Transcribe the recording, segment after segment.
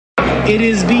it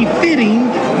is befitting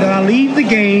that I leave the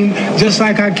game just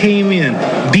like I came in,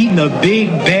 beating a big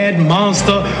bad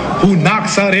monster who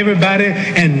knocks out everybody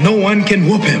and no one can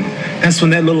whoop him. That's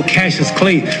when that little Cassius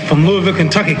Clay from Louisville,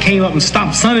 Kentucky came up and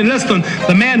stopped Sonny Liston,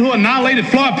 the man who annihilated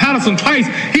Floyd Patterson twice.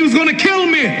 He was going to kill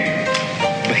me.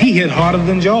 But he hit harder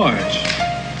than George.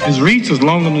 His reach was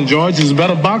longer than George. He's a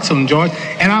better boxer than George.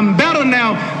 And I'm better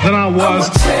now than I was.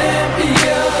 I'm a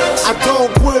champion. I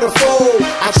don't quit or fold.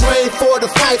 I train for the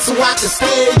fight so I can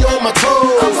stay on my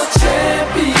toes. I'm a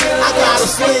champion. I got a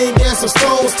sling and some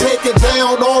stones, taking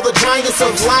down all the giants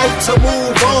of life to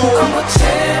move on. I'm a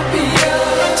champion.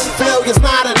 Failure's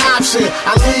not an option.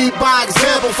 I lead by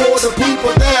example for the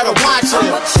people that are watching.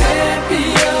 I'm a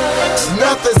champion.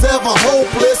 Nothing's ever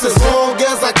hopeless as long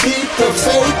as I keep the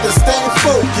faith and stay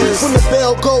focused. When the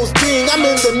bell goes ding, I'm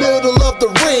in the middle of the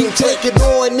ring, taking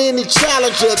on any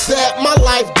challenger that my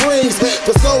life brings.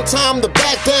 There's no time to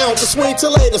back down, to swing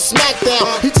till later smackdown.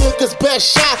 He took his best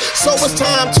shot, so it's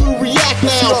time to react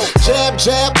now. Jab,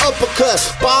 jab, uppercut,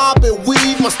 bob and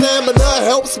weave. My stamina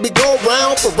helps me go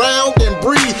round for round and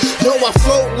breathe. Yo, I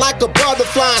float like a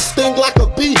butterfly, sting like a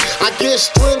bee. I get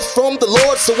strength from the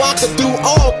Lord so I can do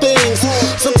all things.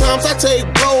 Sometimes I take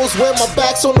blows when my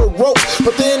back's on the rope,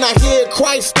 but then I hear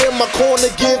Christ in my corner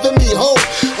giving me hope.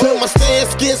 Then my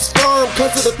stance gets firm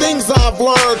cause of the things I've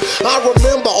learned. I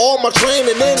remember all my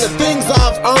training and the things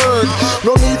I've earned.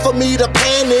 No need for me to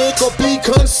panic or be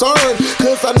concerned,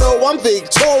 cause I know I'm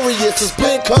victorious, it's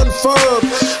been confirmed.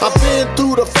 I've been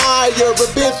through the fire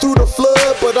and been through the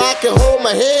flood, but I can hold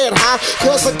my head high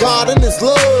cause of God and His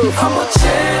love. I'm a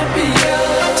champion.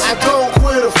 I don't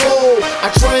quit or fold. I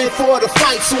train for the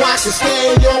fight so I can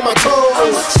stay on my toes.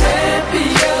 I'm a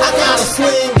champion. I got a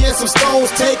sling and some stones,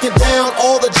 taking down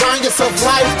all the giants of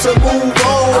life to move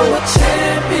on. I'm a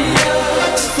champion.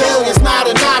 Failure's not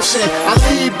an option. I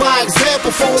lead by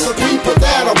example for the people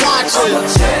that are watching. I'm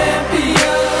a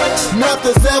champion.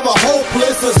 Nothing's ever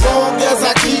hopeless as long as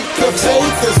I keep the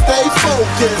faith and stay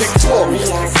focused. Victorious,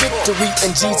 victory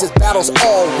in Jesus' battles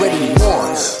already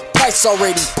won. Price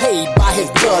already paid by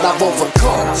His blood I've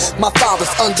overcome. My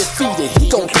Father's undefeated, He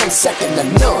gon' come second to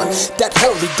none. That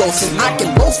Holy Ghost and I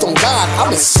can boast on God, I'm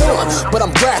His son. But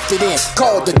I'm grafted in,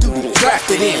 called to duty,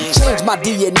 drafted in. Changed my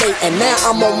DNA and now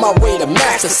I'm on my way to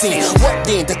master sin. What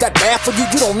then, does that bad for you?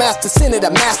 You don't master sin,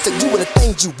 it'll master you. And the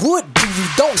things you would do, you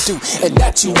don't do. And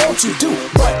that you want, you do.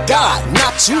 But God,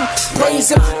 not you,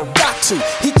 praise Him, got to.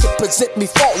 He can present me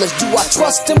faultless, do I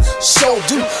trust Him? Sure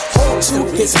do. Hold to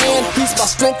His hand, He's my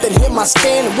strength and Him I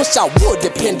stand. And wish I would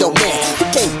depend on man. He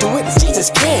can't do it, Jesus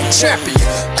can. Champion,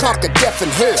 conquer death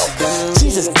and hell.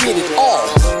 Jesus did it all,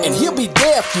 and He'll be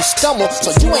there if you stumble,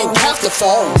 so you ain't have to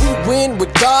fall. We win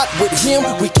with God, with Him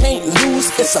we can't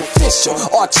lose, it's official.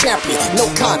 Our champion, no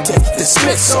contest,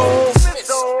 dismissal.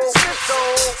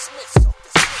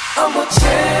 I'm a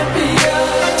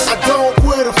champion. I don't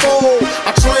quit or fold.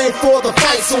 I train for the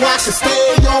fight so I can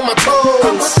stay on my toes.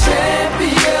 I'm a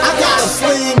champion. I got a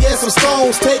sling and some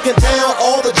stones, taking down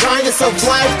all the giants of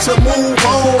life to move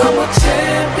on. I'm a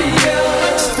champion.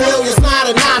 Failure's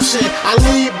not an option. I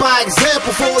lead by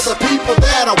example for the people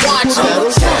that are watching. I'm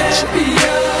a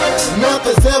champion.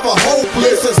 Nothing's ever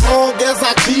hopeless as long as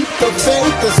I keep the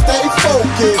faith and stay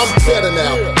focused. I'm better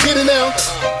now. Get it now?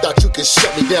 Thought you could shut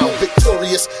me down.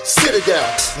 Victorious, sit it down.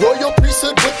 Royal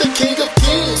priesthood with the King of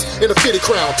Kings in a fitted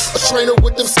crown. A trainer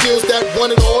with them skills that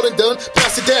one and all and done.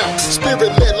 Pass it down.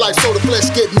 Spirit-led life so the flesh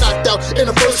get knocked out in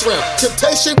the first round.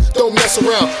 Temptation, don't mess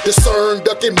around. Discern,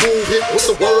 duck and move. Hit with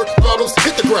the word, problems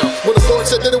hit the ground. When the Lord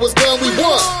said that it was done, we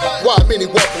won. Why many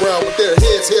walk around with their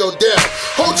heads held down?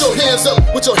 Hold your hands up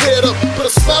with your head up. Put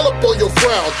a smile up on your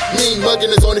frown. Mean mugging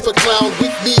is only for clown.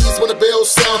 Weak knees when the bells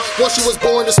sound. Once you was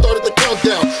born, it started the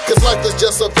countdown. Cause life is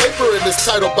just a vapor in this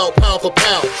title about pound for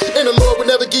pound. And the Lord will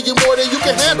never give you more than you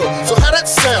can handle. So how that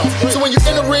sound? So when you're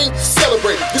in the ring,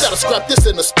 celebrate. You gotta scrap this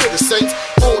in the spirit, saints.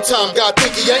 On time, God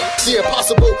think He ain't. The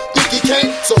impossible, think He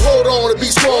can't. So hold on and be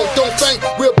strong, don't faint.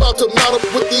 We're about to mount up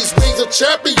with these wings of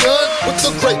champion. With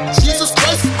the great Jesus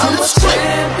Christ, I'm a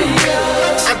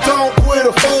champion. I don't quit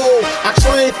or fold. I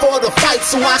train for the fight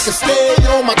so I can stay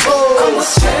on my toes. I'm a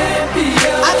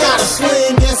champion. I got a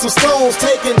sling and some stones,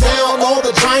 taking down all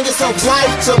the giants of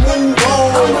life to move on.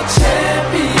 I'm a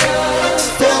champion.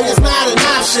 Failure's not an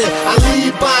option. I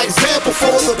lead by example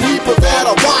for the people that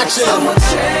are watching. I'm a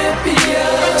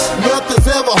champion. Nothing's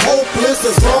ever hopeless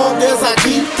as long as I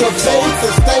keep the faith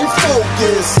and stay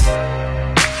focused.